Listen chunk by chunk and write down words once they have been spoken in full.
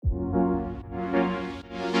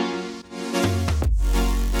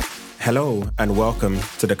Hello and welcome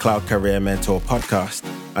to the Cloud Career Mentor podcast.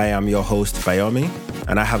 I am your host, Bayomi,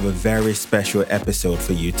 and I have a very special episode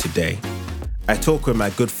for you today. I talk with my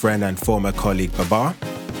good friend and former colleague, Babar.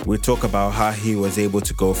 We talk about how he was able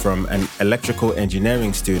to go from an electrical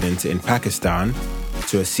engineering student in Pakistan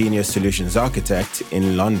to a senior solutions architect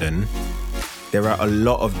in London. There are a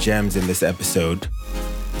lot of gems in this episode.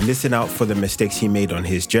 Listen out for the mistakes he made on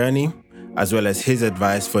his journey, as well as his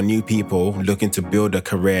advice for new people looking to build a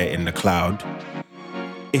career in the cloud.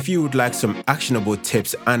 If you would like some actionable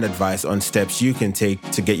tips and advice on steps you can take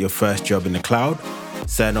to get your first job in the cloud,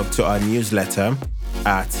 sign up to our newsletter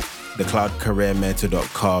at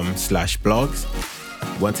thecloudcareermentor.com/blogs.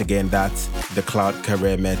 Once again, that's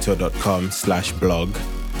thecloudcareermentor.com/blog.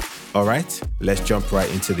 All right, let's jump right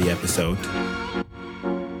into the episode.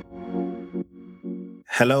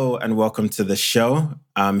 Hello and welcome to the show.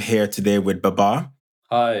 I'm here today with Babar.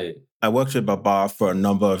 Hi. I worked with Babar for a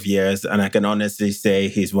number of years, and I can honestly say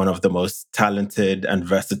he's one of the most talented and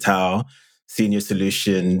versatile senior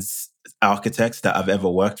solutions architects that I've ever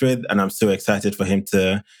worked with. And I'm so excited for him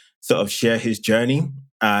to sort of share his journey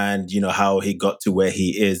and, how he got to where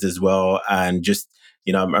he is as well. And just,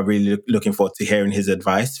 I'm really looking forward to hearing his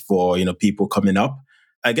advice for, people coming up.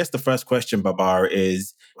 I guess the first question, Babar,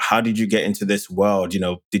 is how did you get into this world?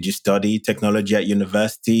 Did you study technology at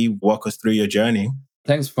university? Walk us through your journey.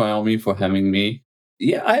 Thanks, Naomi, for having me.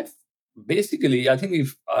 Yeah, I think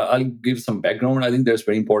if I'll give some background, I think that's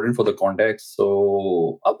very important for the context.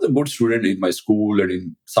 So I was a good student in my school and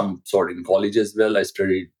in some sort in college as well. I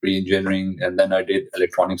studied pre-engineering and then I did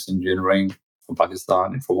electronics engineering from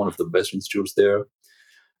Pakistan and for one of the best institutes there.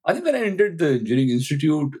 I think when I entered the engineering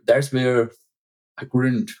institute, that's where I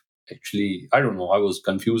couldn't actually, I don't know, I was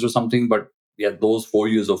confused or something, but yeah, those 4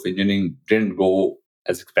 years of engineering didn't go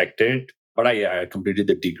as expected. But I completed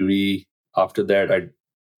the degree. After that, I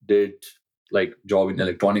did job in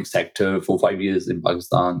electronic sector for 5 years in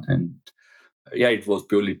Pakistan. And it was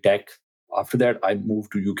purely tech. After that, I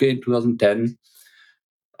moved to UK in 2010.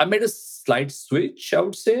 I made a slight switch, I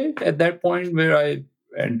would say, at that point where I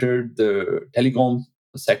entered the telecom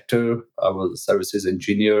sector. I was a services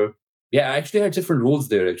engineer. Yeah, I actually had different roles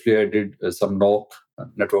there. Actually, I did some NOC,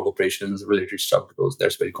 network operations related stuff, because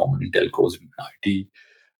that's very common in telcos and IT.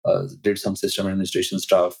 Did some system administration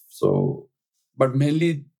stuff. So, but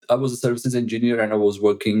mainly I was a services engineer and I was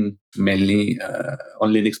working mainly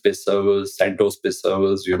on Linux-based servers, CentOS-based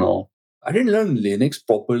servers, I didn't learn Linux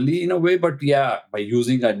properly in a way, but yeah, by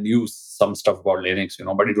using, I knew some stuff about Linux,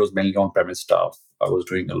 but it was mainly on-premise stuff. I was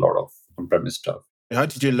doing a lot of on-premise stuff. How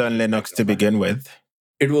did you learn Linux to begin with?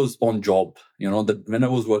 It was on job. When I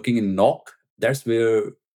was working in NOC, that's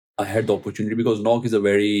where I had the opportunity, because NOC is a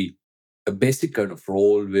basic kind of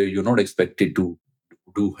role where you're not expected to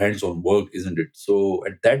do hands-on work, isn't it? So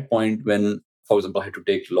at that point, when, for example, I had to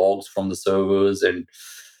take logs from the servers and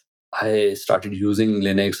I started using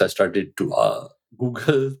Linux, I started to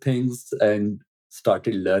Google things and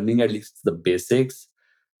started learning at least the basics.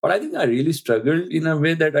 But I think I really struggled in a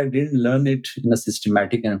way that I didn't learn it in a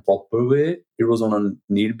systematic and proper way. It was on a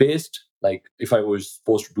need-based. Like if I was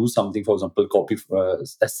supposed to do something, for example, copy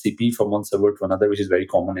SCP from one server to another, which is very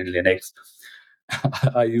common in Linux,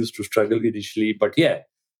 I used to struggle initially. But yeah,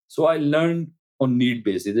 so I learned on need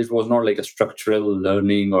basis. It was not like a structural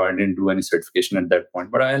learning, or I didn't do any certification at that point.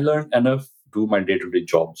 But I learned enough to do my day-to-day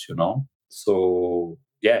jobs, So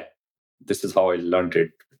yeah, this is how I learned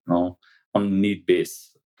it, on need base.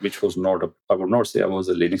 Which was I would not say I was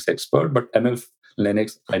a Linux expert, but enough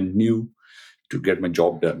Linux I knew to get my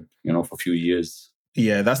job done, for a few years.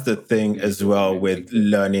 Yeah, that's the thing as well with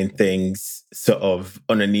learning things sort of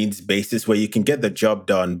on a needs basis, where you can get the job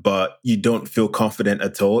done, but you don't feel confident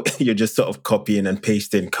at all. You're just sort of copying and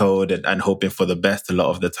pasting code and hoping for the best a lot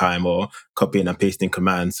of the time, or copying and pasting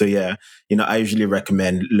commands. So yeah, I usually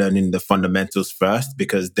recommend learning the fundamentals first,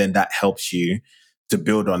 because then that helps you to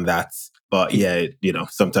build on that. But yeah,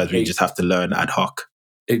 sometimes we just have to learn ad hoc.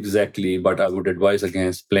 Exactly. But I would advise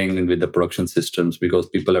against playing with the production systems, because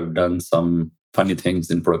people have done some funny things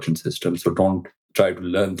in production systems. So don't try to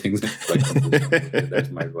learn things in production systems. That's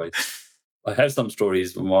my advice. I have some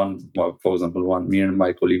stories. For example, me and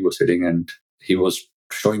my colleague were sitting and he was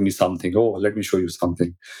showing me something. Oh, let me show you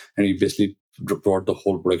something. And he basically brought the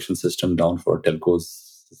whole production system down for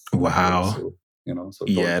telcos. Wow. So,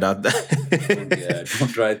 don't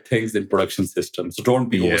try things in production systems. So don't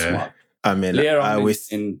be over smart. I mean, play around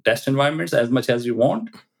in test environments as much as you want.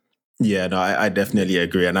 Yeah, no, I definitely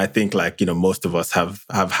agree. And I think most of us have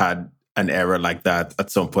had an error like that at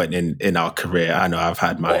some point in our career. I know I've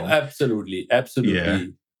had mine. Oh, absolutely. Yeah.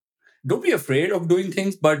 don't be afraid of doing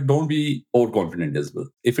things, but don't be overconfident as well.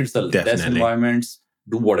 If it's a test Definitely. environments,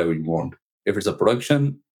 do whatever you want. If it's a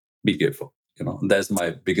production, be careful. That's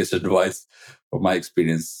my biggest advice from my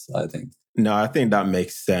experience, I think. No, I think that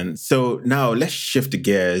makes sense. So now let's shift the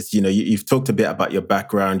gears. You've talked a bit about your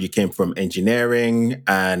background. You came from engineering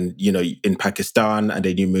and, in Pakistan, and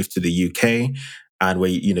then you moved to the UK and where,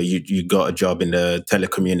 you got a job in the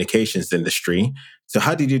telecommunications industry. So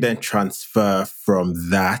how did you then transfer from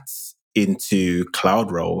that into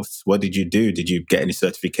cloud roles? What did you do? Did you get any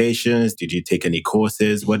certifications? Did you take any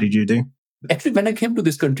courses? What did you do? Actually, when I came to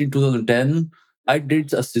this country in 2010, I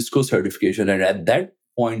did a Cisco certification. And at that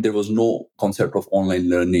point, there was no concept of online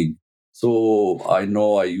learning. So I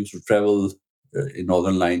know I used to travel in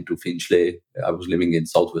Northern Line to Finchley. I was living in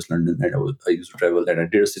Southwest London, and I used to travel, and I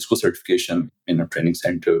did a Cisco certification in a training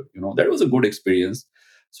center. That was a good experience.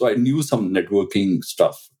 So I knew some networking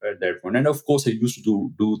stuff at that point. And of course, I used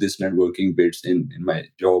to do this networking bits in my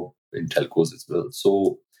job in telcos as well.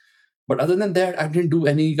 So but other than that, I didn't do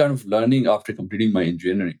any kind of learning after completing my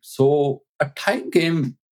engineering. So a time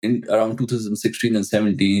came in around 2016 and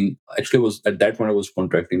 17. Actually, was at that point I was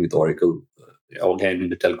contracting with Oracle, again in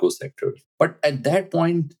the telco sector. But at that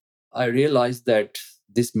point, I realized that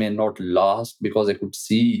this may not last because I could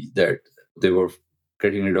see that they were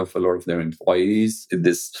getting rid of a lot of their employees in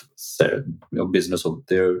this business of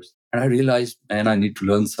theirs. And I realized, man, I need to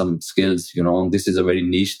learn some skills. This is a very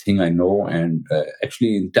niche thing I know. And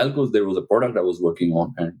actually, in telcos, there was a product I was working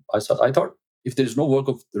on. And I thought, if there's no work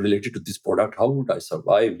related to this product, how would I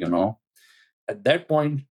survive? At that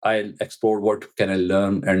point, I explored what can I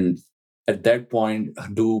learn. And at that point,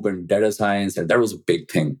 Hadoop and data science, and that was a big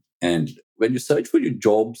thing. And when you search for your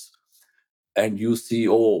jobs, and you see,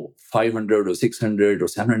 500 or 600 or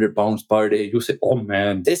 700 pounds per day, you say, oh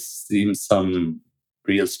man, this seems some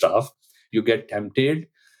real stuff. You get tempted.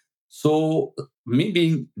 So me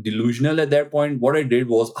being delusional at that point, what I did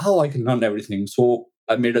was, I can learn everything. So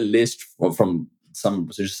I made a list from some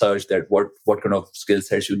research that what kind of skill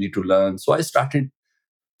sets you need to learn. So I started,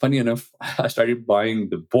 funny enough, I started buying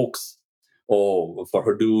the books for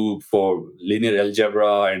Hadoop, for linear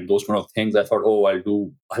algebra, and those kind of things. I thought,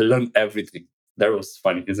 I'll learn everything. That was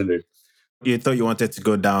funny, isn't it? You thought you wanted to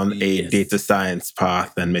go down a data science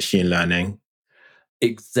path and machine learning.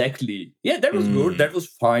 Exactly. Yeah, that was good. That was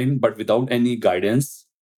fine, but without any guidance,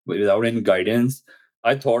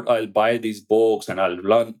 I thought I'll buy these books and I'll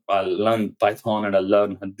learn Python and I'll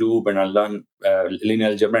learn Hadoop and I'll learn linear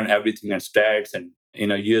algebra and everything and stats, and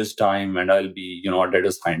in a year's time, and I'll be a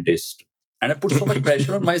data scientist. And I put so much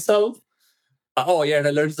pressure on myself. Oh yeah,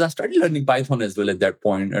 and I started learning Python as well at that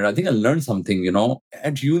point, and I think I learned something.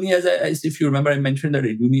 At uni, as if you remember, I mentioned that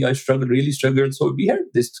at uni I really struggled. So we had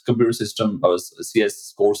this computer system, I was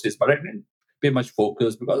CS courses, but I didn't pay much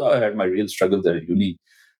focus because I had my real struggles at uni.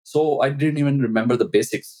 So I didn't even remember the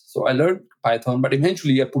basics. So I learned Python, but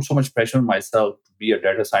eventually I put so much pressure on myself to be a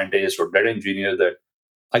data scientist or data engineer that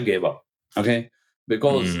I gave up. Okay,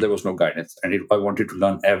 because there was no guidance, and I wanted to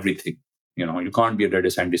learn everything. You can't be a data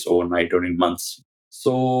scientist overnight or in months.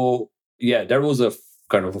 So yeah, that was a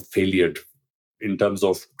kind of a failure in terms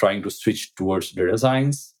of trying to switch towards data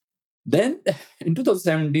science. Then in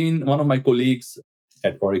 2017, one of my colleagues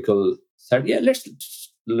at Oracle said, yeah, let's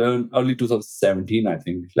learn early 2017, I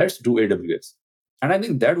think, let's do AWS. And I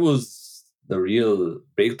think that was the real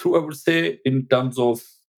breakthrough, I would say, in terms of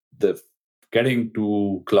the getting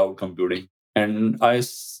to cloud computing. And I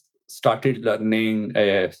started learning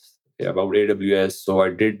about AWS. So I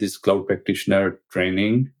did this cloud practitioner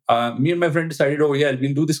training. Me and my friend decided, we'll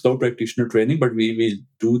do this cloud practitioner training, but we will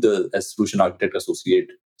do the solution architect associate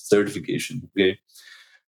certification. Okay.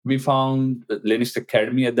 We found Linux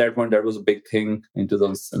Academy at that point. That was a big thing in late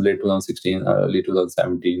 2016, early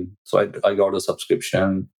 2017. So I got a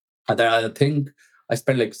subscription. And then I think I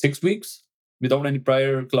spent like 6 weeks without any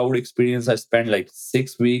prior cloud experience. I spent like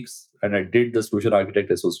 6 weeks and I did the solution architect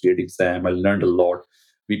associate exam. I learned a lot.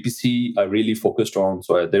 VPC, I really focused on.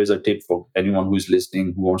 So there is a tip for anyone who is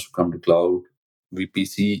listening who wants to come to cloud.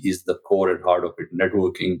 VPC is the core and heart of it.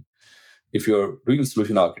 Networking. If you're doing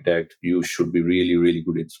solution architect, you should be really, really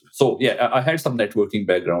good in. So yeah, I had some networking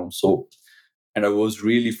background. And I was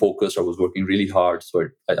really focused. I was working really hard. So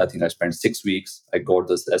I think I spent 6 weeks. I got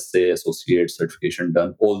this SA associate certification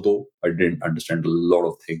done, although I didn't understand a lot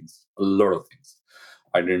of things.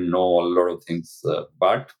 I didn't know a lot of things,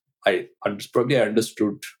 but I probably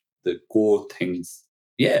understood the core things.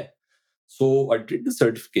 Yeah. So I did the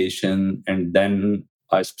certification and then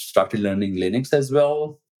I started learning Linux as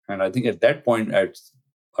well. And I think at that point, at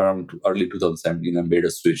around early 2017, I made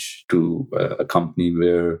a switch to a company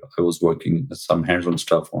where I was working some hands-on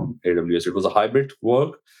stuff on AWS. It was a hybrid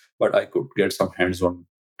work, but I could get some hands-on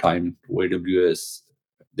time to AWS.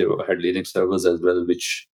 Had Linux servers as well,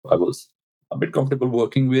 which I was a bit comfortable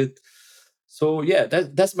working with. So yeah,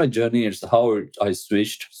 that's my journey. It's how I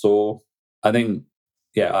switched. So I think,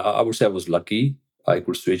 yeah, I would say I was lucky. I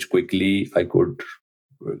could switch quickly. I could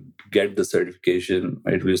get the certification,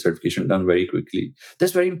 AWS certification done very quickly.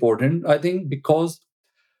 That's very important, I think, because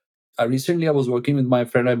I was working with my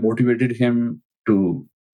friend. I motivated him to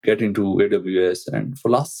get into AWS, and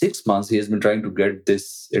for last 6 months he has been trying to get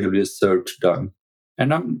this AWS cert done.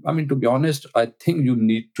 And I mean, to be honest, I think you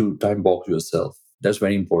need to time box yourself. That's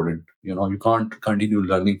very important. You can't continue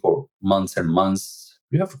learning for months and months.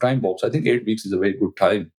 You have to time box. I think 8 weeks is a very good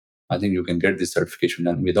time. I think you can get this certification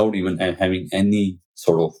done without even having any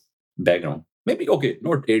sort of background. Maybe, okay,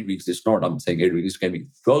 not 8 weeks. It's not, I'm saying 8 weeks, it can be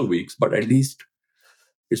 12 weeks, but at least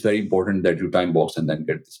it's very important that you time box and then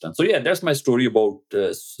get this done. So yeah, that's my story about,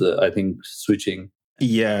 I think, switching.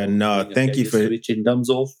 Yeah, no, thank you for switch in terms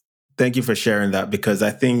of. Thank you for sharing that, because I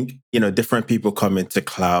think, different people come into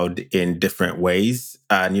cloud in different ways.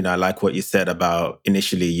 And, I like what you said about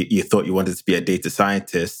initially you thought you wanted to be a data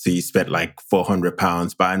scientist. So you spent like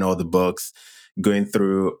 £400 buying all the books, going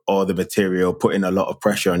through all the material, putting a lot of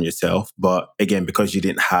pressure on yourself. But again, because you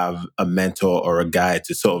didn't have a mentor or a guide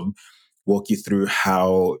to sort of walk you through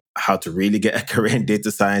how to really get a career in data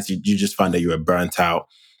science, you just found that you were burnt out.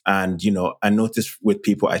 And, I noticed with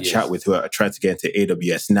people I chat with who are trying to get into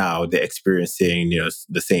AWS now, they're experiencing,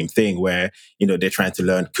 the same thing where, they're trying to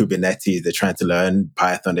learn Kubernetes, they're trying to learn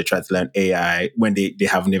Python, they're trying to learn AI when they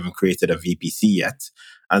haven't even created a VPC yet.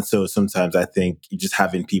 And so sometimes I think just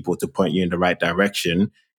having people to point you in the right direction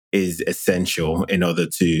is essential in order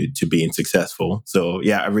to being successful. So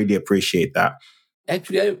yeah, I really appreciate that.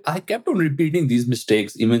 Actually, I kept on repeating these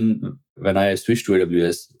mistakes even when I switched to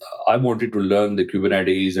AWS. I wanted to learn the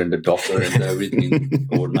Kubernetes and the Docker and everything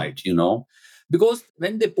overnight, because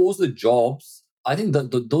when they post the jobs, I think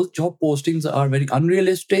those job postings are very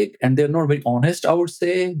unrealistic and they're not very honest, I would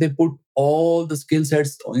say. They put all the skill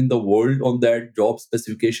sets in the world on that job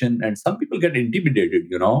specification, and some people get intimidated,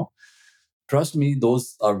 Trust me,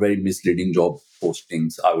 those are very misleading job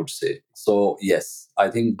postings, I would say. So, yes, I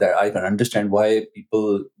think that I can understand why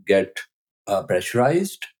people get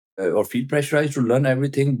pressurized or feel pressurized to learn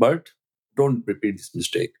everything, but don't repeat this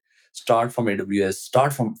mistake. Start from AWS,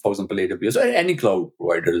 start from, for example, AWS or any cloud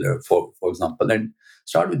provider, for example, and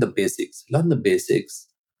start with the basics. Learn the basics,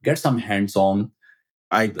 get some hands on.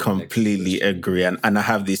 I completely agree. And I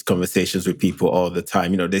have these conversations with people all the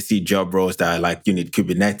time. They see job roles that are like, you need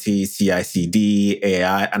Kubernetes, CI/CD,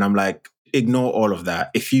 AI. And I'm like, ignore all of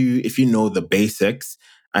that. If you know the basics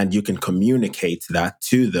and you can communicate that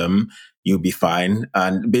to them, you'll be fine.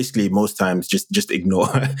 And basically most times just ignore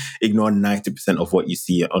 90% of what you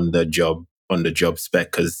see on the job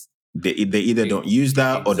spec, because they either don't use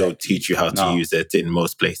that or they'll teach you how to use it in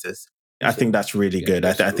most places. I think that's really good.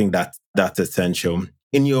 I think that's essential.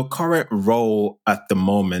 In your current role at the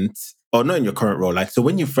moment, or not in your current role, so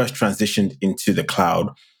when you first transitioned into the cloud,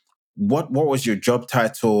 what was your job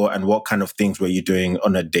title and what kind of things were you doing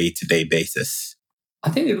on a day-to-day basis? I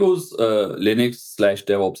think it was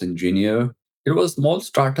Linux/DevOps engineer. It was a small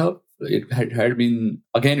startup. It had been,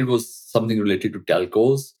 again, it was something related to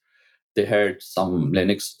telcos. They had some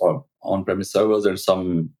Linux or on-premise servers and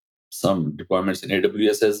some deployments in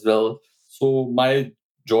AWS as well. So my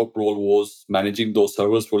job role was managing those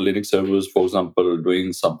servers for Linux servers, for example,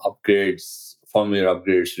 doing some upgrades, firmware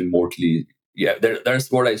upgrades remotely. Yeah,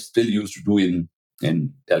 that's what I still used to do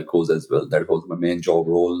in telcos as well. That was my main job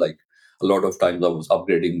role. Like a lot of times I was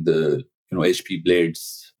upgrading the HP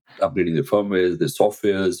blades, upgrading the firmwares, the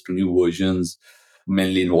softwares to new versions,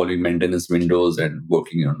 mainly involving maintenance windows and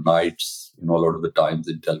working on nights, a lot of the times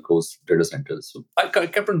in telcos, data centers. So I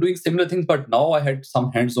kept on doing similar things, but now I had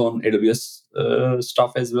some hands-on AWS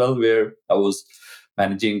stuff as well, where I was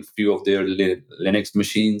managing a few of their Linux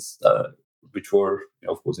machines, which were,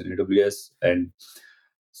 of course, in AWS. And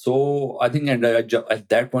so I think at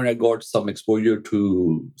that point, I got some exposure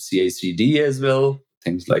to CI/CD as well,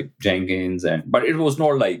 things like Jenkins, but it was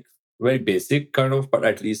not like very basic kind of, but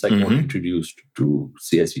at least I got introduced to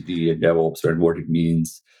CI/CD and DevOps and what it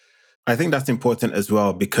means. I think that's important as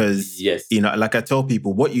well because, like I tell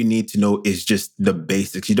people, what you need to know is just the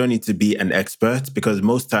basics. You don't need to be an expert because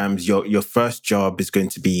most times your first job is going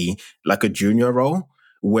to be like a junior role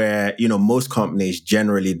where, most companies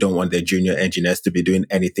generally don't want their junior engineers to be doing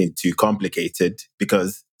anything too complicated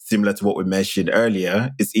because similar to what we mentioned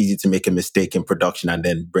earlier, it's easy to make a mistake in production and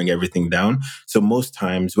then bring everything down. So most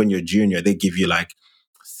times when you're junior, they give you like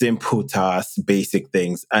simple tasks, basic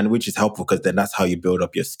things, and which is helpful because then that's how you build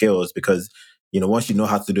up your skills. Because once you know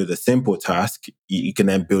how to do the simple task, you can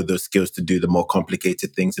then build those skills to do the more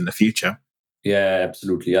complicated things in the future. Yeah,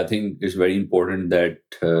 absolutely. I think it's very important that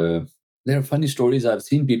there are funny stories. I've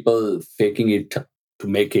seen people faking it to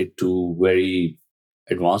make it to very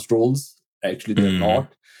advanced roles. Actually, they're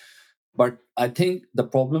not. But I think the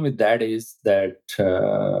problem with that is that,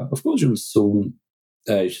 of course, you'll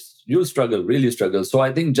struggle, really struggle. So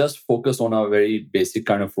I think just focus on a very basic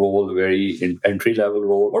kind of role, very entry level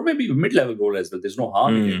role, or maybe mid level role as well. There's no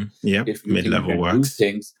harm in it if you think you can do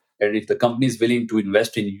things, and if the company is willing to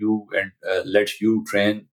invest in you and let you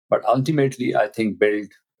train. But ultimately, I think build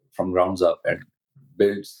from grounds up and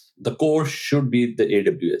builds the core should be the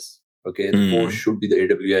AWS. Okay, the core should be the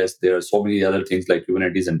AWS. There are so many other things like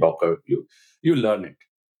Kubernetes and Docker. You learn it.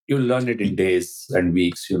 You learn it in days and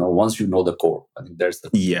weeks. Once you know the core, I think that's the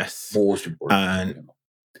most important. And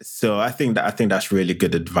so I think that's really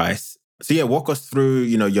good advice. So yeah, walk us through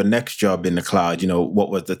your next job in the cloud. What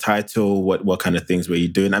was the title? What kind of things were you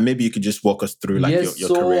doing? And maybe you could just walk us through your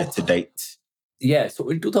career to date. Yeah. So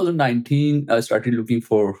in 2019, I started looking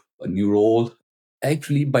for a new role.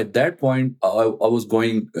 Actually, by that point, I was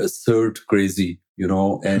going cert crazy,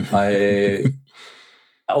 and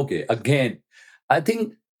okay, again, I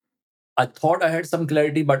think I thought I had some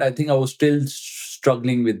clarity, but I think I was still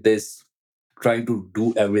struggling with this, trying to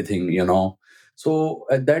do everything, So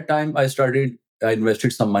at that time, I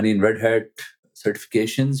invested some money in Red Hat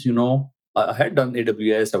certifications, I had done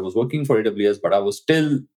AWS, I was working for AWS, but I was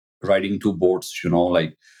still riding two boats,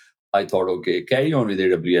 like I thought, okay, carry on with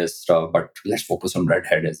AWS stuff, but let's focus on Red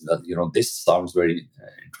Hat as well. This sounds very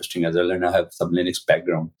interesting as well. And I have some Linux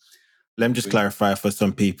background. Let me just clarify for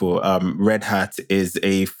some people. Red Hat is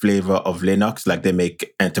a flavor of Linux, like they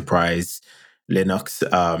make enterprise Linux.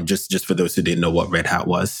 Just for those who didn't know what Red Hat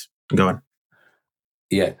was. Go on.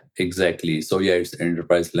 Yeah, exactly. So yeah, it's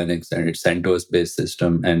enterprise Linux and it's CentOS-based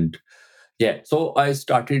system. And yeah, so I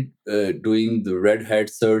started doing the Red Hat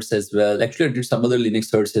certs as well. Actually, I did some other Linux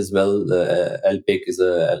certs as well. LPIC is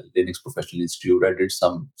a Linux Professional Institute. I did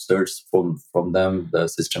some certs from them, the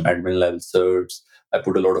system admin level certs. I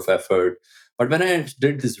put a lot of effort. But when I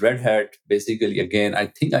did this Red Hat, basically, again, I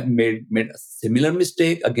think I made a similar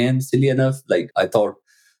mistake. Again, silly enough. Like I thought,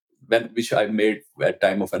 which I made at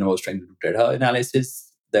time of when I was trying to do data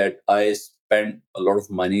analysis, that I spent a lot of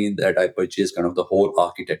money that I purchased kind of the whole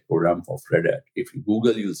architect program of Red Hat. If you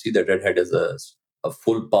Google, you'll see that Red Hat has a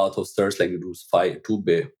full path of certs, like you do two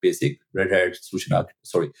basic Red Hat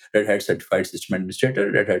Red Hat Certified System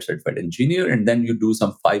Administrator, Red Hat Certified Engineer, and then you do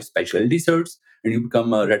some 5 specialty certs, and you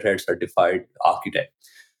become a Red Hat Certified Architect.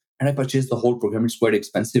 And I purchased the whole program. It's quite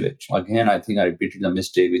expensive. Actually. Again, I think I repeated the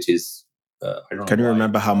mistake, which is I don't know. Can you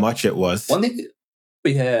remember how much it was? One thing.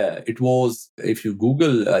 Yeah, it was, if you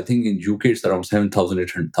Google, I think in UK it's around 7,000,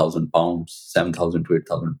 800,000 pounds, 7,000 to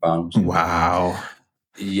 8,000 pounds. Wow.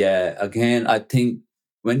 Yeah, again, I think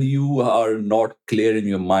when you are not clear in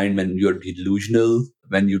your mind, when you're delusional,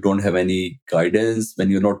 when you don't have any guidance, when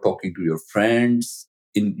you're not talking to your friends,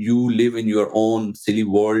 you live in your own silly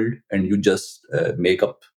world and you just make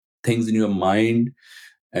up things in your mind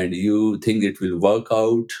and you think it will work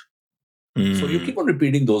out. So you keep on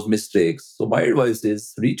repeating those mistakes. So my advice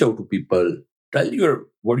is reach out to people, tell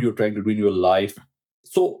what you're trying to do in your life.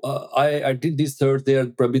 So I did these certs. They are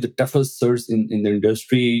probably the toughest certs in the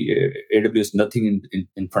industry. AWS nothing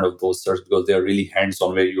in front of those certs because they are really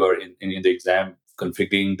hands-on, where you are in the exam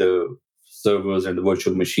configuring the servers and the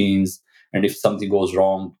virtual machines. And if something goes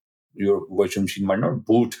wrong, your virtual machine might not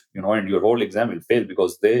boot, and your whole exam will fail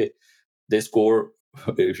because they score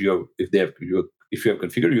if you have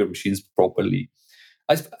configured your machines properly.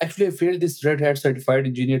 I failed this Red Hat Certified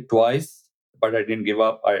Engineer twice, but I didn't give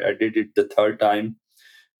up. I did it the third time.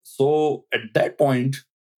 So at that point,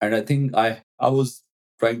 and I think I was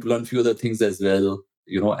trying to learn a few other things as well,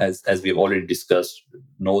 as we've already discussed,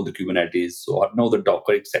 know the Kubernetes, so I know the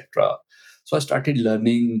Docker, etc. So I started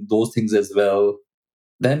learning those things as well.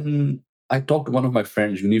 Then I talked to one of my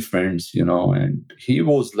friends, uni friends, and he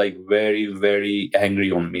was like very, very angry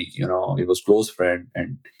on me. He was close friend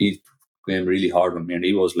and he came really hard on me. And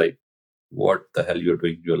he was like, "What the hell you're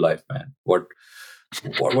doing in your life, man? What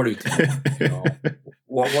do you think?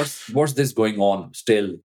 What's this going on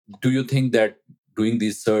still? Do you think that doing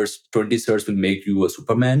these certs, 20 certs will make you a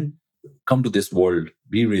Superman? Come to this world,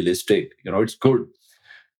 be realistic. It's good."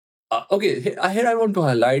 Okay, here I want to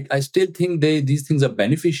highlight, I still think these things are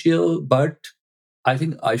beneficial, but I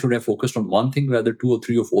think I should have focused on one thing rather two or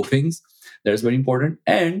three or four things. That's very important.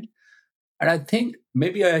 And I think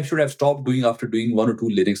maybe I should have stopped doing after doing one or two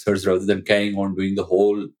Linux certs rather than carrying on doing the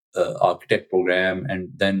whole architect program and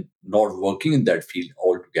then not working in that field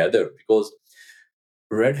altogether. Because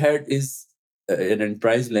Red Hat is an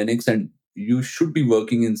enterprise Linux, and you should be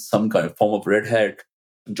working in some kind of form of Red Hat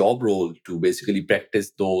job role to basically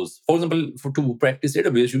practice those. For example, to practice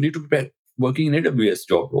AWS, you need to be working in AWS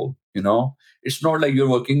job role. It's not like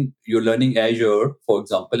you're learning Azure, for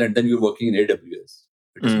example, and then you're working in AWS.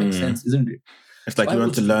 It doesn't make sense, isn't it? It's So like I you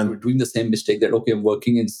want to was learn. doing the same mistake that okay, I'm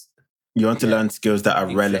working in. You want to Yeah, learn skills that are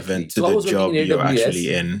exactly. relevant to So I the was working job in you're AWS.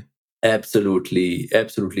 actually in. Absolutely,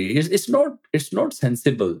 absolutely. It's not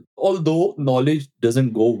sensible. Although knowledge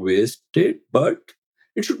doesn't go wasted, but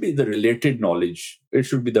it should be the related knowledge. It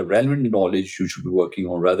should be the relevant knowledge you should be working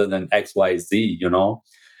on rather than X, Y, Z.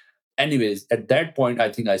 Anyways, at that point,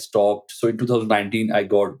 I think I stopped. So in 2019, I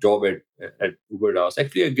got a job at Uber House.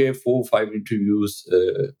 Actually, I gave 4 or 5 interviews,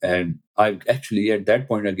 and I actually at that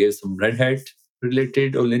point I gave some Red Hat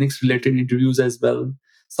related or Linux related interviews as well.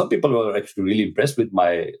 Some people were actually really impressed with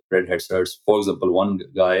my Red Hat certs. For example, one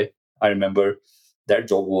guy I remember that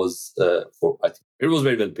job was for I think it was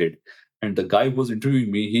very well paid. And the guy who was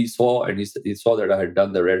interviewing me, he saw and he saw that I had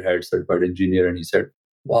done the Red Hat certified engineer, and he said,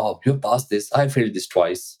 "Wow, you passed this. I failed this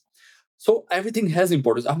twice." So everything has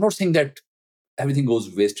importance. I'm not saying that everything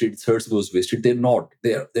goes wasted, certs goes wasted. They're not.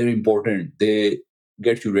 They're important. They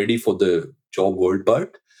get you ready for the job world.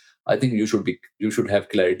 But I think you should have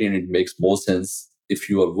clarity, and it makes more sense if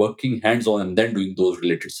you are working hands on and then doing those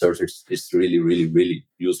related certs. It's really really really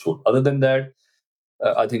useful. Other than that,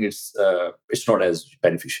 I think it's not as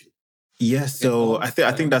beneficial. Yeah, so I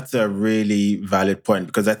think that's a really valid point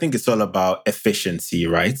because I think it's all about efficiency,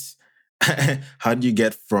 right? How do you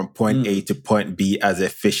get from point A to point B as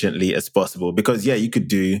efficiently as possible? Because yeah, you could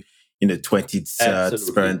do 20 certs,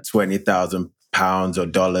 spend £20,000 or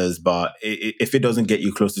dollars, but if it doesn't get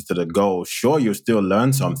you closer to the goal, sure, you'll still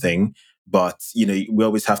learn something, but we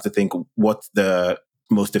always have to think what's the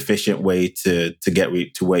most efficient way to get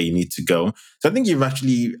to where you need to go. So I think you've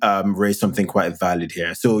actually raised something quite valid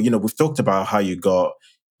here. So we've talked about how you got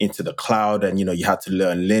into the cloud, and you had to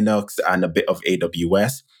learn Linux and a bit of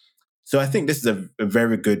AWS. So I think this is a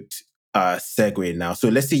very good segue now. So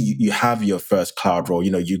let's say you have your first cloud role.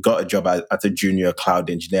 You got a job as a junior cloud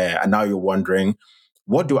engineer, and now you're wondering,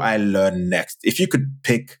 what do I learn next? If you could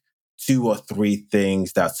pick 2 or 3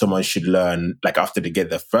 things that someone should learn, like after they get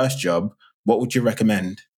their first job, what would you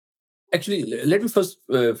recommend? Actually, let me first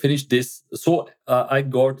finish this. So I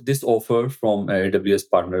got this offer from AWS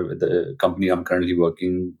partner with the company I'm currently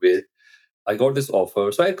working with. I got this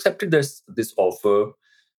offer, so I accepted this offer.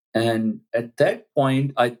 And at that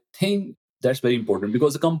point, I think that's very important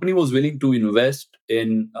because the company was willing to invest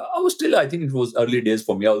in. I think it was early days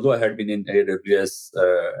for me, although I had been in AWS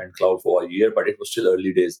and cloud for a year, but it was still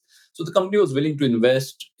early days. So the company was willing to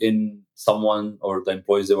invest in someone or the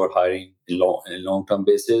employees they were hiring in a long-term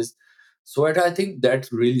basis. So I think that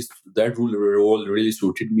role really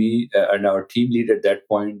suited me, and our team lead at that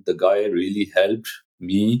point, the guy really helped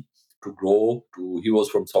me to grow. He was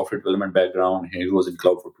from software development background. He was in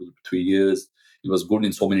cloud for 2 3 years. He was good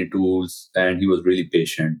in so many tools, and he was really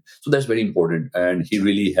patient. So that's very important, and he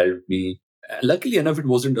really helped me. Luckily enough, it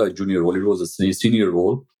wasn't a junior role; it was a senior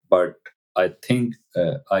role. But I think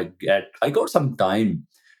I got some time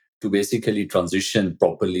to basically transition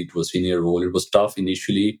properly to a senior role. It was tough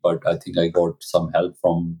initially, but I think I got some help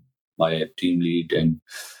from my team lead, and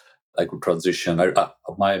I could transition.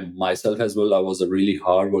 Myself as well. I was a really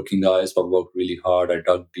hard working guy, so I worked really hard. I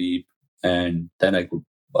dug deep, and then I could,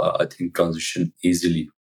 I think, transition easily.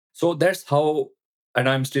 So that's how. And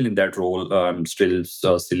I'm still in that role. I'm still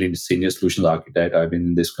in senior solutions architect. I've been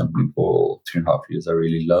in this company for 3.5 years. I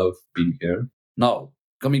really love being here. Now,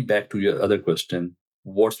 coming back to your other question,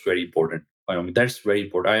 what's very important? I mean, that's very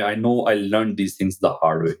important. I know I learned these things the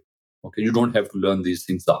hard way. Okay, you don't have to learn these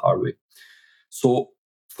things the hard way. So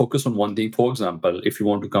focus on one thing. For example, if you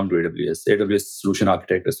want to come to AWS Solution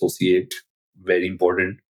Architect Associate, very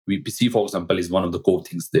important. VPC, for example, is one of the core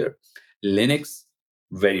things there. Linux,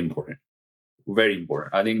 very important. Very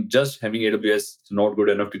important. I think just having AWS is not good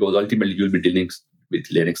enough because ultimately you'll be dealing with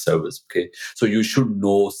Linux servers. Okay. So you should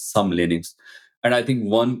know some Linux. And I think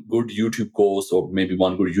one good YouTube course or maybe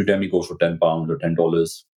one good Udemy course for £10 or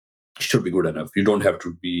 $10 should be good enough. You don't have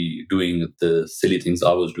to be doing the silly things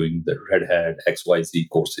I was doing, the Red Hat XYZ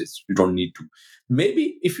courses. You don't need to.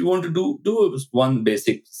 Maybe if you want to do one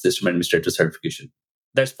basic system administrator certification,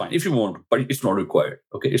 that's fine if you want, but it's not required.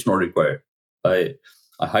 Okay, it's not required.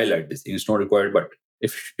 I highlight this thing. It's not required, but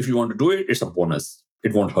If you want to do it, it's a bonus.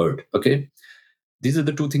 It won't hurt. Okay. These are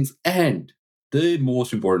the two things. And the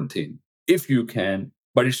most important thing, if you can,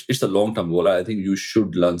 but it's a long term goal. I think you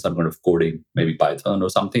should learn some kind of coding, maybe Python or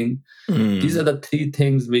something. These are Mm. the three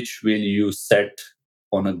things which will you set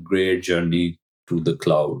on a great journey to the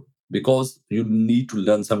cloud, because you need to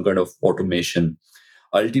learn some kind of automation.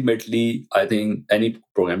 Ultimately, I think any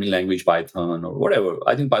programming language, Python or whatever,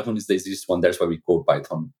 I think Python is the easiest one. That's why we code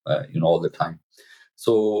Python, all the time.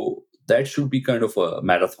 So that should be kind of a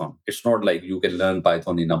marathon. It's not like you can learn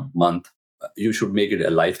Python in a month. You should make it a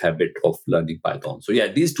life habit of learning Python. So yeah,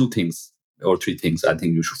 these two things or three things I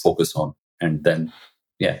think you should focus on. And then,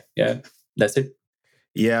 yeah, that's it.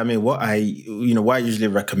 Yeah, I mean, what I usually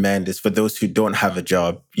recommend is for those who don't have a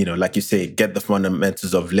job, like you say, get the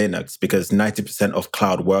fundamentals of Linux because 90% of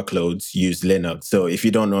cloud workloads use Linux. So if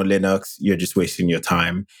you don't know Linux, you're just wasting your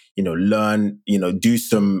time. Learn, do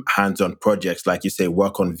some hands-on projects, like you say,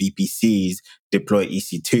 work on VPCs, deploy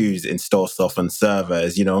EC2s, install stuff on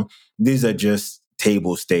servers. These are just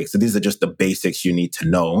table stakes. So these are just the basics you need to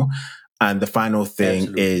know. And the final thing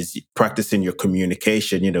Absolutely. is practicing your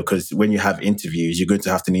communication, because when you have interviews, you're going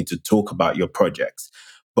to have to need to talk about your projects.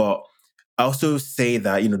 But I also say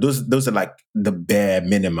that, those are like the bare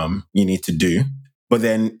minimum you need to do. But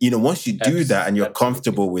then, once you do that and you're Absolutely.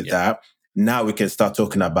 comfortable with Yeah. that, now we can start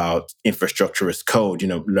talking about infrastructure as code,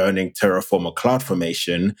 learning Terraform or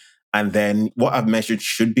CloudFormation. And then what I've mentioned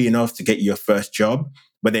should be enough to get your first job.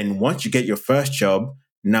 But then once you get your first job,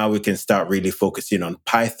 now we can start really focusing on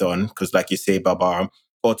Python because, like you say, Babar,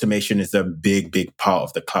 automation is a big, big part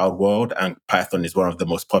of the cloud world, and Python is one of the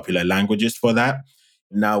most popular languages for that.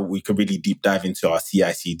 Now we can really deep dive into our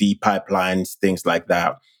CI/CD pipelines, things like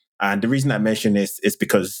that. And the reason I mention this is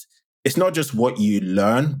because it's not just what you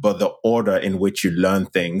learn, but the order in which you learn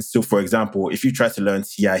things. So, for example, if you try to learn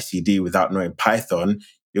CI/CD without knowing Python,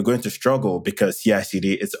 you're going to struggle because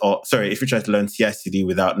CI/CD is all. Sorry, if you try to learn CI/CD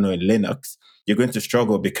without knowing Linux, you're going to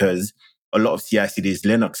struggle because a lot of CI/CD is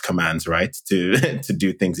Linux commands, right, to to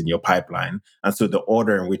do things in your pipeline. And so the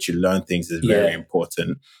order in which you learn things is very Yeah.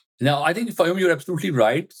 important. Now, I think, Fahim, you're absolutely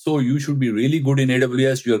right. So you should be really good in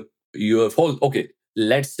AWS. Okay.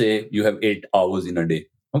 Let's say you have 8 hours in a day.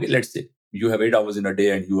 Okay, let's say you have 8 hours in a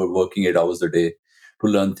day and you are working 8 hours a day to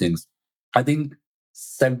learn things. I think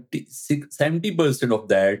 70% of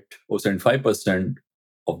that or 75%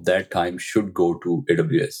 of that time should go to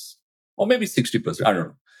AWS, or maybe 60%. I don't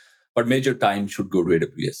know, but major time should go to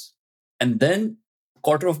AWS, and then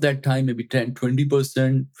quarter of that time, maybe 10,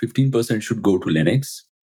 20%, 15% should go to Linux.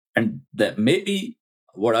 And that maybe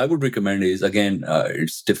what I would recommend is, again,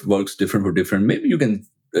 works different for different. Maybe you can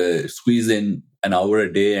squeeze in an hour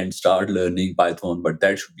a day and start learning Python, but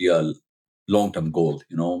that should be a long-term goal,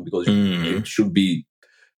 because it should be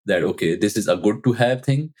that, okay, this is a good to have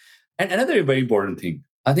thing. And another very important thing,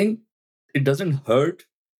 I think it doesn't hurt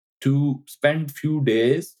to spend few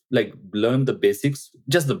days, like learn the basics,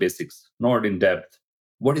 just the basics, not in depth.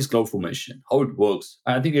 What is CloudFormation? How it works?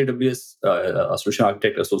 I think AWS Solution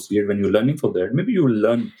Architect Associate, when you're learning for that, maybe you will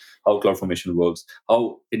learn how CloudFormation works,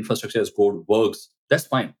 how infrastructure as code works. That's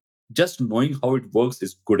fine. Just knowing how it works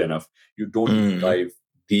is good enough. You don't need to dive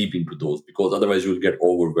deep into those, because otherwise you'll get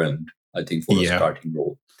overwhelmed, I think, for a Yeah. starting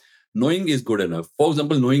role. Knowing is good enough. For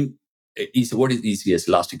example, knowing what is ECS,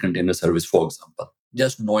 Elastic Container Service, for example.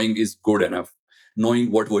 Just knowing is good enough.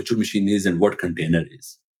 Knowing what virtual machine is and what container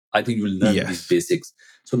is, I think you will learn these Yes. basics.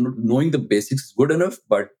 So knowing the basics is good enough,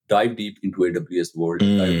 but dive deep into AWS world,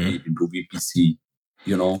 dive deep into VPC.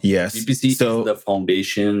 Yes. VPC is the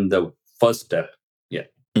foundation, the first step. Yeah.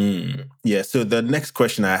 Yeah. So the next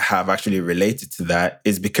question I have actually related to that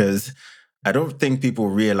is because I don't think people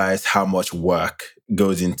realize how much work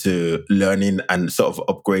goes into learning and sort of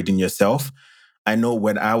upgrading yourself. I know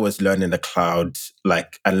when I was learning the cloud,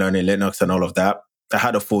 and learning Linux and all of that, I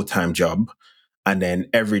had a full-time job. And then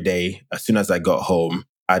every day, as soon as I got home,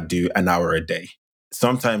 I'd do an hour a day,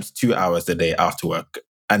 sometimes 2 hours a day after work.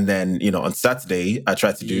 And then, on Saturday, I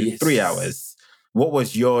tried to do 3 hours. What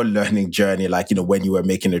was your learning journey like, when you were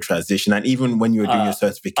making the transition and even when you were doing your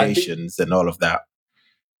certifications and all of that?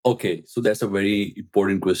 Okay, so that's a very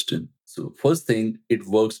important question. So first thing, it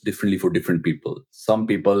works differently for different people. Some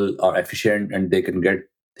people are efficient and they can get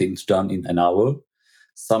things done in an hour.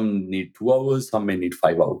 Some need 2 hours, some may need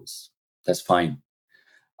 5 hours. That's fine.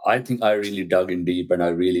 I think I really dug in deep and I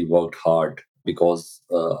really worked hard, because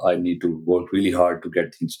I need to work really hard to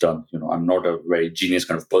get things done. I'm not a very genius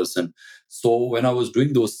kind of person. So when I was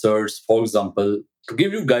doing those certs, for example, to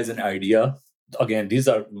give you guys an idea, again,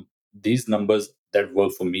 these numbers that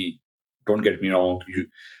work for me. Don't get me wrong.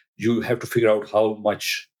 You have to figure out how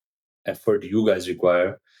much effort you guys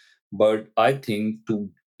require. But I think to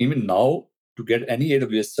even now to get any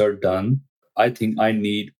AWS cert done, I think I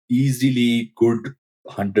need easily good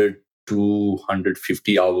 100 to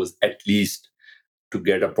 150 hours at least to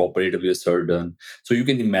get a proper AWS cert done. So you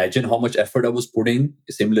can imagine how much effort I was putting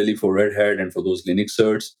similarly for Red Hat and for those Linux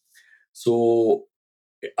certs. So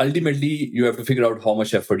ultimately you have to figure out how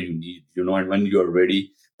much effort you need, and when you are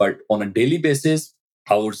ready. But on a daily basis,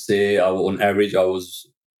 I would say on average I was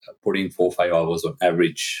putting 4 or 5 hours on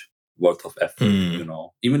average worth of effort.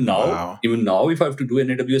 Even now, Wow. if I have to do an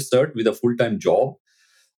AWS cert with a full-time job,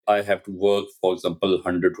 I have to work, for example,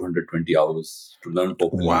 100 to 120 hours to learn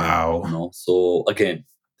properly. And Wow. so again,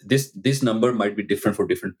 this number might be different for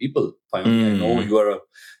different people. I know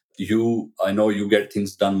I know you get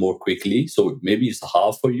things done more quickly, so maybe it's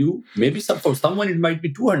half for you. Maybe for someone it might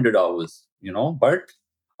be 200 hours. But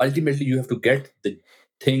ultimately you have to get the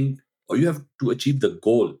thing, or you have to achieve the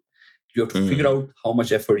goal. You have to figure out how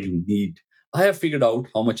much effort you need. I have figured out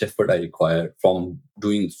how much effort I require from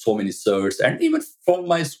doing so many certs, and even from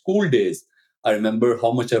my school days. I remember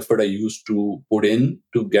how much effort I used to put in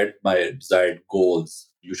to get my desired goals.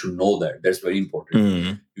 You should know that. That's very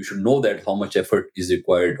important. You should know that how much effort is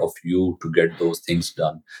required of you to get those things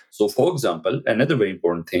done. So, for example, another very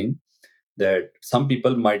important thing that some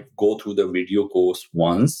people might go through the video course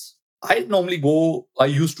once. I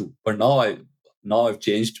used to, but now I've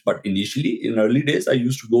changed. But initially, in early days, I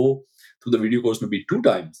used to go to the video course maybe 2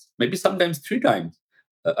 times, maybe sometimes 3 times.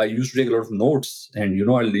 I used to take a lot of notes, and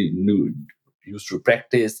used to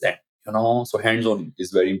practice, and so hands-on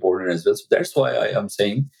is very important as well. So that's why I am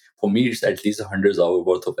saying for me it's at least 100 hours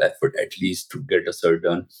worth of effort at least to get a cert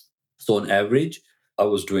done. So on average, I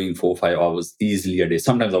was doing 4 or 5 hours easily a day.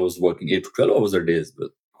 Sometimes I was working 8 to 12 hours a day as well,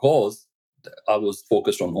 because I was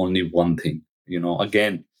focused on only one thing.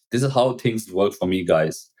 Again, this is how things work for me,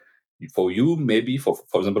 guys. For you, maybe for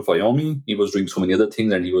example, for Yomi, he was doing so many other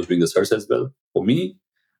things and he was doing the search as well. For me,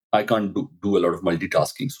 I can't do a lot of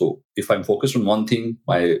multitasking. So if I'm focused on one thing,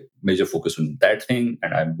 my major focus on that thing,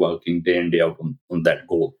 and I'm working day in, day out on that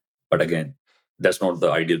goal. But again, that's not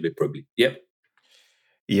the ideal way, probably. Yep.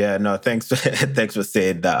 Yeah, no, thanks. Thanks for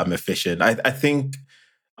saying that I'm efficient. I think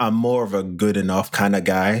I'm more of a good enough kind of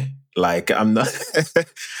guy. Like I'm not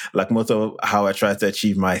like most of how I try to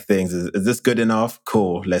achieve my things is this good enough?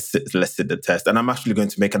 Cool. Let's sit the test. And I'm actually going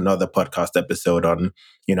to make another podcast episode on,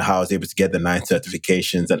 how I was able to get the 9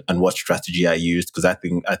 certifications and what strategy I used, because I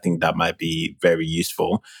think that might be very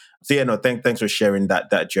useful. So yeah, no, thanks for sharing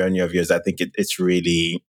that journey of yours. I think it's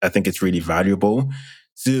really valuable.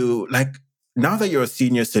 So like now that you're a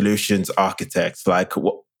senior solutions architect, like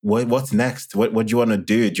what's next? What do you want to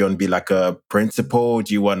do? Do you want to be like a principal?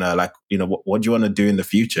 Do you want to what do you want to do in the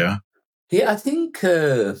future? Yeah, I think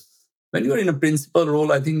when you're in a principal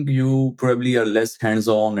role, I think you probably are less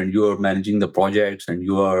hands-on and you are managing the projects and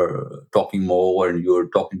you are talking more and you're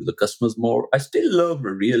talking to the customers more. I still love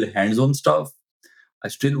real hands-on stuff. I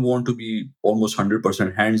still want to be almost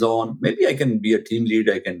 100% hands-on. Maybe I can be a team lead.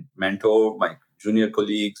 I can mentor my junior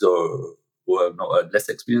colleagues or who have less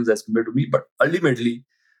experience as compared to me. But ultimately,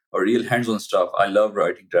 a real hands-on stuff. I love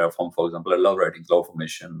writing Terraform, for example. I love writing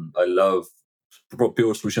CloudFormation. I love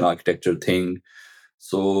pure solution architecture thing.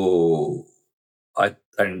 So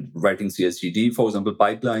and writing CSGD, for example,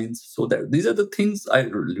 pipelines. So these are the things I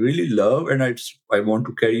really love, and I want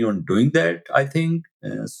to carry on doing that. I think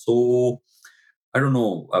so. I don't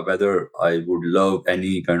know whether I would love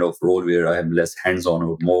any kind of role where I am less hands-on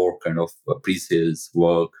or more kind of pre-sales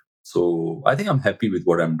work. So I think I'm happy with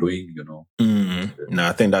what I'm doing. No,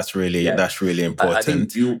 I think that's really Yeah, that's really I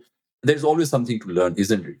think important. there's always something to learn,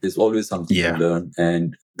 isn't it? There's always something to Yeah. learn,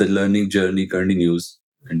 and the learning journey continues.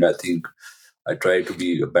 And I think I try to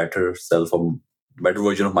be a better self, a better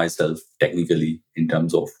version of myself, technically, in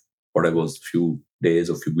terms of what I was a few days,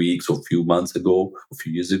 or few weeks, or few months ago, a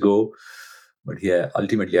few years ago. But yeah,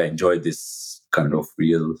 ultimately, I enjoy this kind of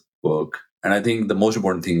real work. And I think the most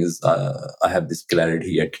important thing is I have this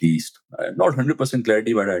clarity, at least. Not 100%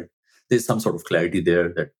 clarity, but there's some sort of clarity there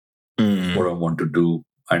that what I want to do.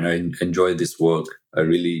 And I enjoy this work. I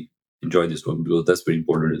really enjoy this work because that's very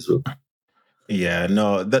important as well. Yeah,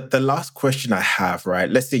 no, the last question I have, right?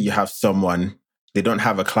 Let's say you have someone, they don't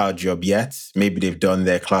have a cloud job yet. Maybe they've done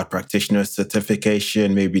their cloud practitioner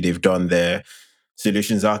certification. Maybe they've done their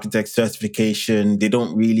solutions architect certification. They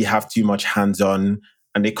don't really have too much hands-on.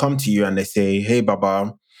 And they come to you and they say, hey,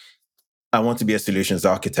 Baba, I want to be a solutions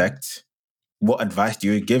architect. What advice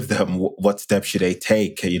do you give them? What steps should they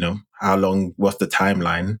take? How long, what's the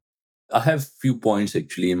timeline? I have few points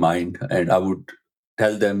actually in mind, and I would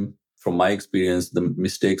tell them from my experience, the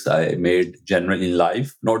mistakes I made generally in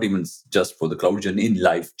life, not even just for the cloud journey, in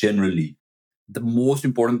life generally, the most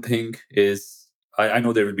important thing is I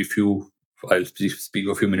know there will be few. I'll speak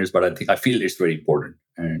a few minutes, but I feel it's very important,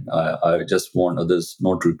 and I just want others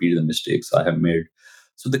not to repeat the mistakes I have made.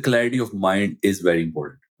 So the clarity of mind is very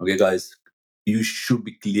important. Okay, guys, you should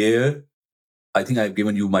be clear. I think I've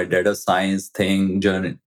given you my data science thing,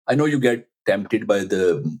 journey. I know you get tempted by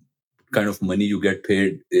the kind of money you get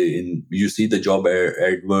paid. In you see the job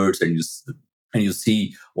adverts, and you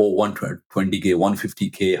see, oh, 120K,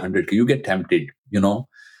 150K, 100K, you get tempted.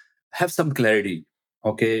 Have some clarity.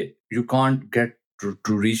 Okay, you can't get to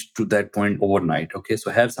reach to that point overnight. Okay, so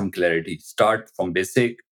have some clarity. Start from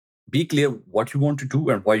basic. Be clear what you want to do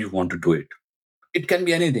and why you want to do it. It can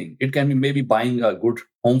be anything. It can be maybe buying a good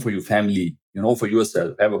home for your family, for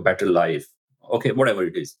yourself, have a better life. Okay, whatever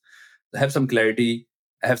it is. Have some clarity,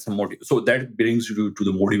 have some motivation. So that brings you to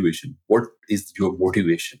the motivation. What is your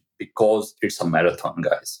motivation? Because it's a marathon,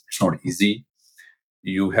 guys. It's not easy.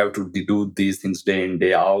 You have to do these things day in,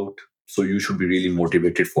 day out. So you should be really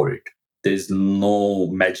motivated for it. There's no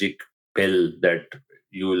magic pill that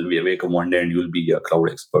you will be awake one day and you'll be a cloud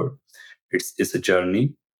expert. It's a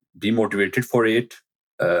journey. Be motivated for it.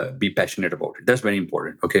 Be passionate about it. That's very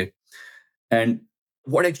important. Okay. And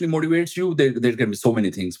what actually motivates you? There can be so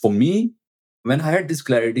many things. For me, when I had this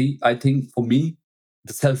clarity, I think for me,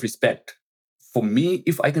 the self-respect. For me,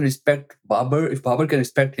 if I can respect Babar, if Babar can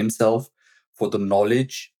respect himself for the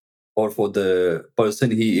knowledge or for the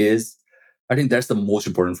person he is, I think that's the most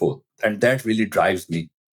important for. And that really drives me.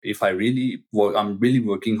 If I really work, I'm really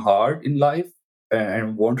working hard in life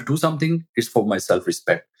and want to do something, it's for my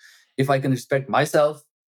self-respect. If I can respect myself,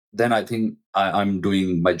 then I think I'm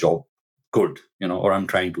doing my job good, or I'm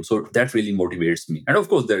trying to. So that really motivates me. And of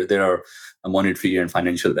course, there are monetary and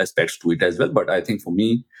financial aspects to it as well. But I think for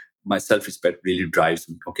me, my self-respect really drives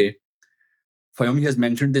me. Okay. Fayomi has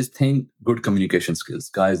mentioned this thing, good communication skills.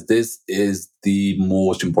 Guys, this is the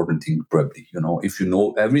most important thing, probably. If you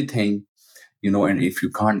know everything, and if you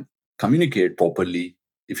can't communicate properly,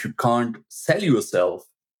 if you can't sell yourself,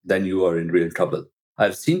 then you are in real trouble.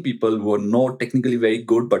 I've seen people who are not technically very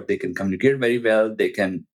good, but they can communicate very well. They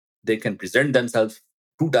can present themselves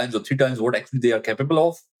 2 times or 3 times what actually they are capable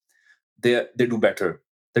of. They do better.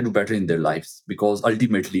 They do better in their lives, because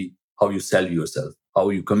ultimately, how you sell yourself,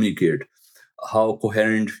 how you communicate, how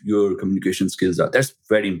coherent your communication skills are, that's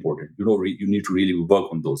very important. You need to really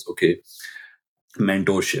work on those. Okay.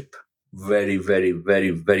 Mentorship, very, very,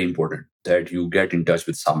 very, very important, that you get in touch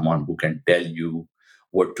with someone who can tell you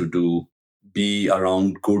what to do. Be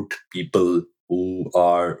around good people who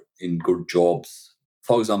are in good jobs.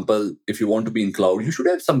 For example, if you want to be in cloud, you should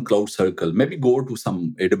have some cloud circle. Maybe go to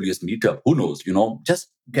some AWS meetup. Who knows?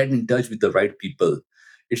 Just get in touch with the right people.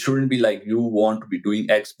 It shouldn't be like you want to be doing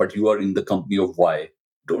X, but you are in the company of Y.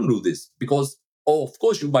 Don't do this, because of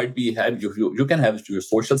course you might be have you can have your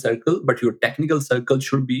social circle, but your technical circle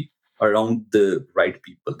should be around the right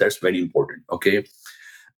people. That's very important. Okay.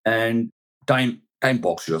 And time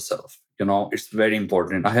box yourself. It's very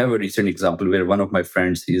important. I have a recent example where one of my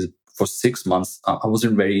friends, he's for 6 months, I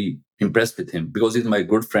wasn't very impressed with him because he's my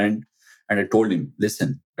good friend. And I told him,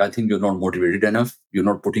 listen, I think you're not motivated enough. You're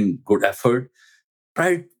not putting good effort.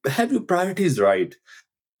 Have your priorities right.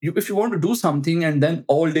 If you want to do something and then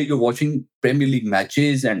all day you're watching Premier League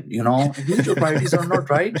matches and your priorities are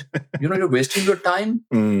not right, you're wasting your time.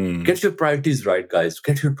 Get your priorities right, guys.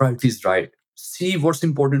 Get your priorities right. See what's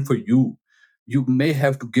important for you. You may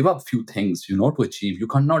have to give up few things, to achieve. You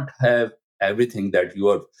cannot have everything, that you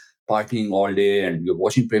are partying all day and you're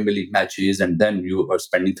watching Premier League matches and then you are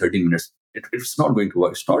spending 30 minutes. It's not going to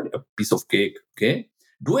work. It's not a piece of cake. Okay.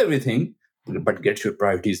 Do everything, but get your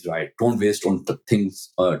priorities right. Don't waste on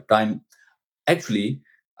things, time. Actually,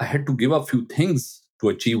 I had to give up few things to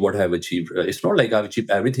achieve what I have achieved. It's not like I've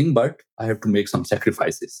achieved everything, but I have to make some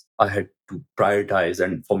sacrifices. I had to prioritize.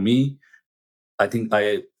 And for me, I think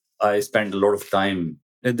I spend a lot of time.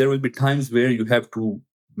 And there will be times where you have to,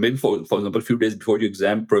 maybe for example, a few days before your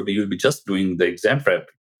exam, probably you'll be just doing the exam prep.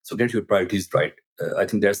 So get your priorities right. I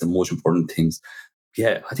think that's the most important things.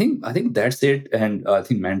 Yeah, I think that's it. And I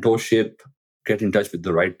think mentorship, get in touch with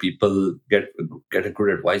the right people, get a good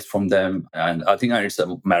advice from them. And I think it's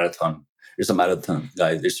a marathon. It's a marathon,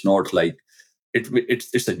 guys. It's not like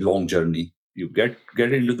it's a long journey. You get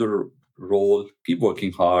into the role, keep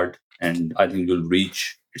working hard, and I think you'll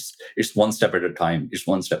reach. It's one step at a time. It's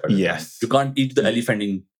one step at a time. You can't eat the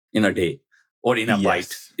elephant in a day or in a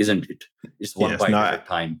bite, isn't it? It's one bite at a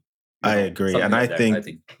time. I agree. And I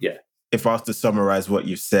think, yeah. if I was to summarize what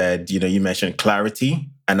you said, you mentioned clarity,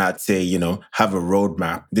 and I'd say, have a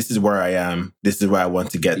roadmap. This is where I am. This is where I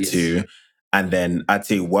want to get Yes, to. And then I'd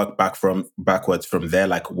say work backwards from there.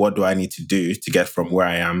 Like, what do I need to do to get from where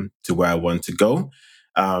I am to where I want to go?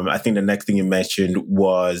 I think the next thing you mentioned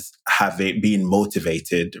was being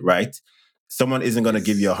motivated, right? Someone isn't going to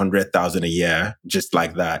give you yes, 100,000 a year just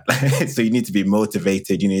like that. So you need to be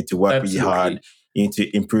motivated. You need to work really hard. absolutely. You need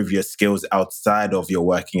to improve your skills outside of your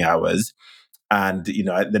working hours. And,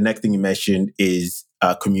 the next thing you mentioned is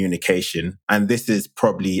communication. And this is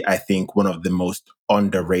probably, I think, one of the most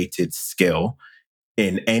underrated skill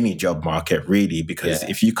in any job market, really, because Yeah.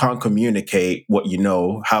 if you can't communicate what you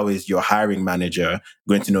know, how is your hiring manager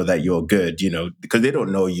going to know that you're good? Because they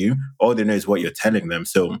don't know you. All they know is what you're telling them.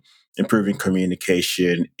 So improving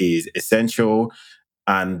communication is essential.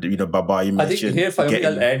 And, Baba, you I think mentioned here, Fahmi, I'll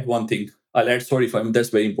getting. add one thing. I'll add, sorry, Fahmi, that's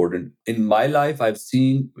very important. In my life, I've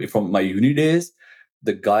seen from my uni days,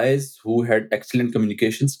 the guys who had excellent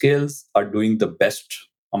communication skills are doing the best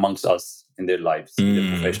amongst us in their lives, in their Mm,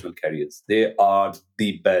 professional careers. They are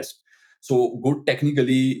the best. So, good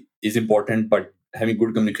technically is important, but having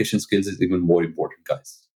good communication skills is even more important,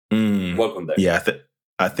 guys. mm. Work on that. Yeah,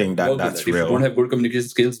 I think that Work on that's that. If you don't real. have good communication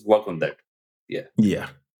skills, work on that. Yeah. Yeah,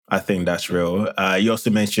 I think that's real. You also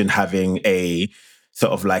mentioned having a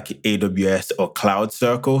sort of like AWS or cloud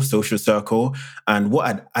circle, social circle. And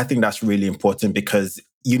I think that's really important because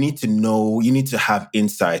you need to know, you need to have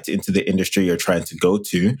insight into the industry you're trying to go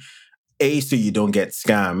to. A, so you don't get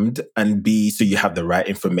scammed, and B, so you have the right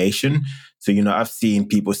information. So, I've seen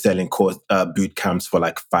people selling boot camps for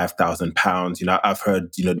like £5,000. I've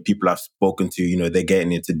heard, the people I've spoken to, they're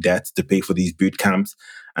getting into debt to pay for these boot camps.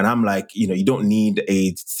 And I'm like, you don't need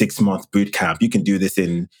a 6-month boot camp. You can do this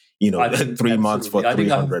in, I think 3 months for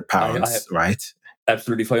absolutely. I think I have £300, right?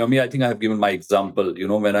 absolutely. For me, I think I have given my example.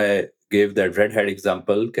 When I gave that red hat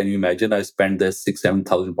example, can you imagine? I spent the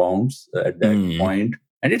 6,000-7,000 pounds at that Mm, point,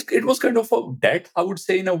 and it was kind of a debt, I would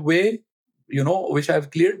say, in a way, which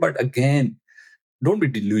I've cleared. But again, don't be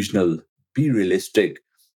delusional. Be realistic.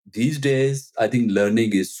 These days, I think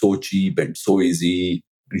learning is so cheap and so easy.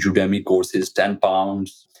 Udemy courses, £10.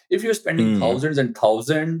 If you're spending mm, thousands and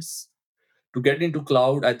thousands to get into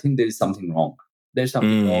cloud, I think there is something wrong. There's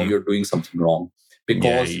something wrong. mm. You're doing something wrong. Yeah,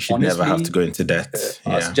 Because you should never have to honestly, go into debt. us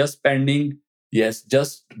Yeah. just spending, yes,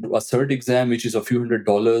 just a cert exam, which is a few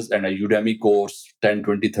 $100s, and a Udemy course, 10,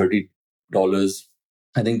 20, $30.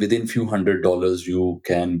 I think within few $100, you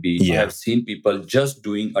can be. I Yeah. have seen people just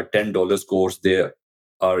doing a $10 course. They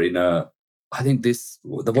are in a, I think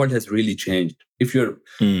the world has really changed. If you're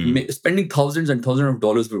Mm, spending thousands and thousands of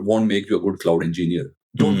dollars won't make you a good cloud engineer.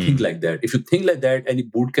 Don't think mm, like that. If you think like that, any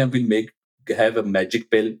bootcamp will have a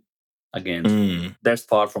magic pill. Again, mm. that's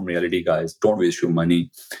far from reality, guys. Don't waste your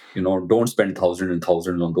money. Don't spend thousands and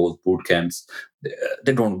thousands on those boot camps.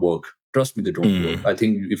 They don't work. Trust me, they don't work. Mm, I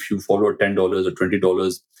think if you follow a $10 or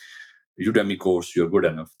 $20 Udemy course, you're good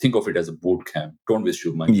enough. Think of it as a boot camp. Don't waste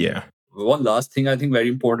your money. yeah. One last thing I think very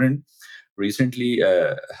important. Recently,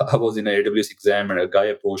 I was in an AWS exam and a guy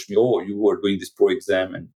approached me. Oh, you were doing this pro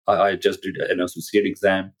exam, and I just did an associate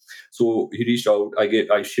exam. So he reached out.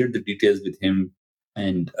 I shared the details with him,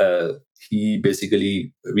 and he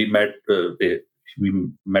basically we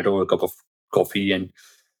met over a cup of coffee, and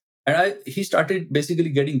he started basically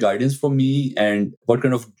getting guidance from me and what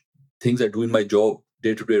kind of things I do in my job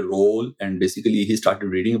day-to-day role. And basically he started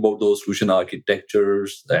reading about those solution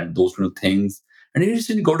architectures and those kind of things. And he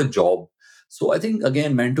recently got a job. So I think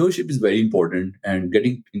again, mentorship is very important, and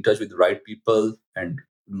getting in touch with the right people and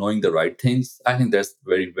knowing the right things. I think that's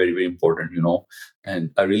very, very, very important. And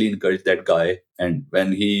I really encourage that guy. And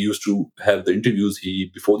when he used to have the interviews,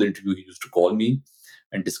 before the interview, he used to call me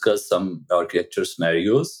and discuss some architecture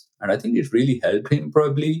scenarios. And I think it really helped him.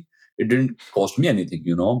 Probably it didn't cost me anything,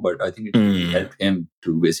 but I think it really Mm, helped him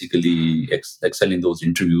to basically excel in those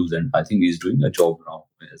interviews. And I think he's doing a job now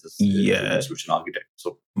as a junior yeah. solution architect.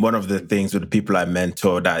 So One of the things with the people I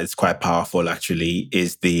mentor that is quite powerful actually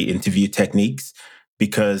is the interview techniques.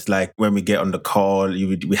 Because like when we get on the call,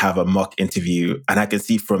 we have a mock interview, and I can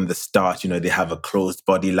see from the start, they have a closed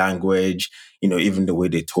body language. Even the way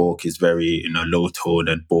they talk is very, low tone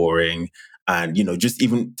and boring. And, just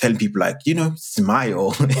even telling people like,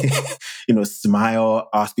 smile, smile,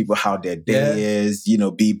 ask people how their day yeah, is,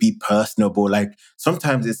 be personable. Like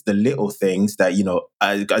sometimes it's the little things that,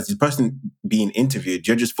 as the person being interviewed,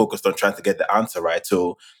 you're just focused on trying to get the answer right.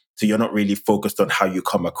 So you're not really focused on how you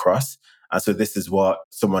come across. And so this is what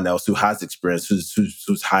someone else who has experience,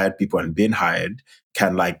 who's hired people and been hired,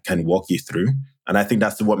 can walk you through. And I think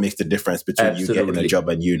that's what makes the difference between you getting a absolutely. job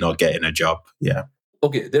and you not getting a job. Yeah.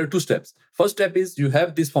 okay, there are two steps. First step is you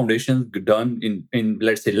have this foundation done in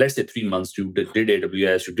let's say 3 months. You did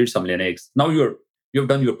AWS, you did some Linux. Now you've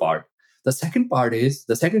done your part. The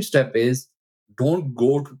second step is don't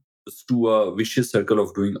go to a vicious circle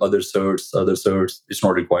of doing other certs. It's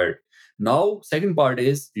not required. Now, second part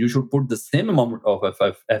is you should put the same amount of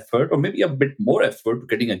effort, or maybe a bit more effort, to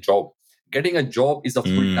getting a job. Getting a job is a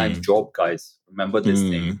full-time job, guys. Remember this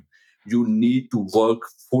thing. You need to work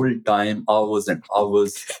full-time, hours and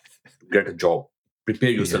hours to get a job.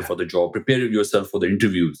 Prepare yourself for the job. Prepare yourself for the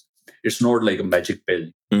interviews. It's not like a magic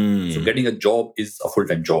pill. So getting a job is a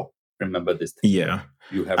full-time job. Remember this thing. Yeah.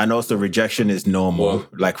 And also rejection is normal.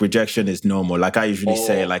 Rejection is normal. Like I usually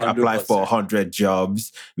say, 100%. Apply for 100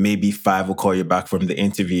 jobs, maybe 5 will call you back from the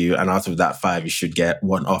interview. And out of that 5, you should get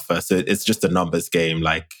 1 offer. So it's just a numbers game.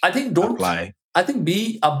 I think apply. I think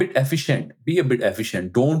be a bit efficient.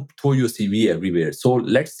 Don't throw your CV everywhere. So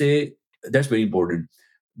let's say that's very important.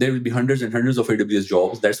 There will be hundreds and hundreds of AWS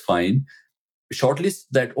jobs. That's fine. Shortlist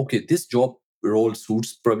that, okay, this job role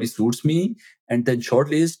probably suits me, and then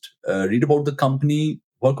shortlist, read about the company,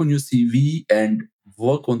 work on your CV, and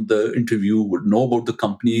work on the interview, know about the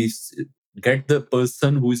companies, get the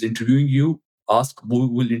person who is interviewing you, ask who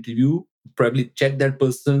will interview, probably check that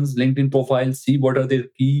person's LinkedIn profile, see what are their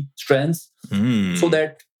key strengths, so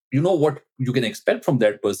that you know what you can expect from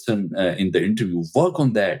that person in the interview. Work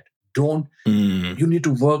on that. You need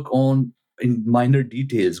to work on in minor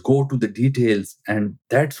details, go to the details, and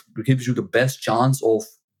that gives you the best chance of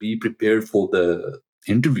be prepared for the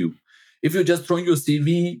interview. If you're just throwing your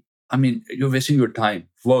CV, you're wasting your time.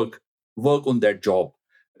 Work on that job.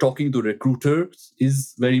 Talking to recruiters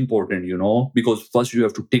is very important, because first you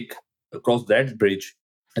have to across that bridge,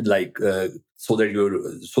 and so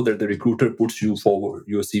that the recruiter puts you forward,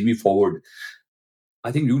 your CV forward.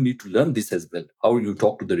 I think you need to learn this as well. How you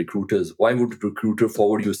talk to the recruiters. Why would the recruiter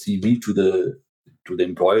forward your CV to the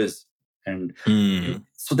employers? And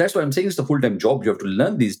so that's why I'm saying it's a full-time job. You have to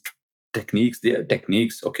learn these techniques. They are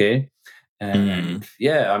techniques, okay? And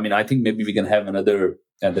I think maybe we can have another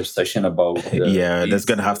session about. There's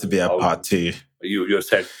going to have to be a part 2. You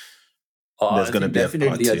said there's going to be definitely a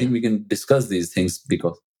part 2. I think we can discuss these things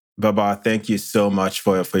because. Baba, thank you so much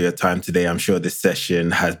for your time today. I'm sure this session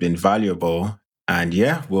has been valuable. And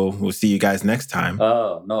we'll see you guys next time.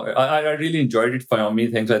 No, I really enjoyed it,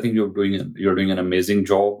 Fayomi. Thanks. I think you're doing an amazing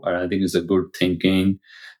job. And I think it's a good thinking.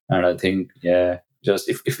 And I think, just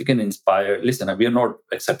if we can inspire, listen, we are not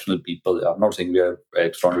exceptional people. I'm not saying we are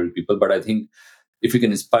extraordinary people, but I think if we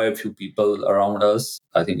can inspire a few people around us,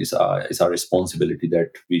 I think it's our responsibility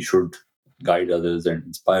that we should guide others and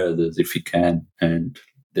inspire others if we can, and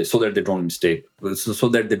so that they don't so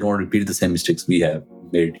that they don't repeat the same mistakes we have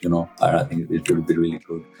made, and I think it will be really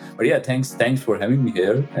good. But thanks for having me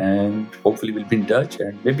here, and hopefully we'll be in touch,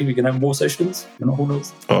 and maybe we can have more sessions, who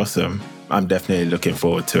knows. Awesome. I'm definitely looking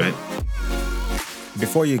forward to it.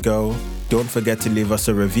 Before you go, don't forget to leave us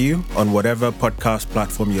a review on whatever podcast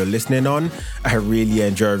platform you're listening on. I really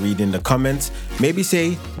enjoy reading the comments. Maybe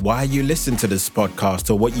say why you listen to this podcast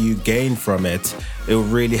or what you gain from it. It will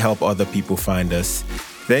really help other people find us.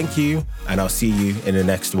 Thank you, and I'll see you in the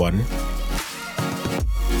next one.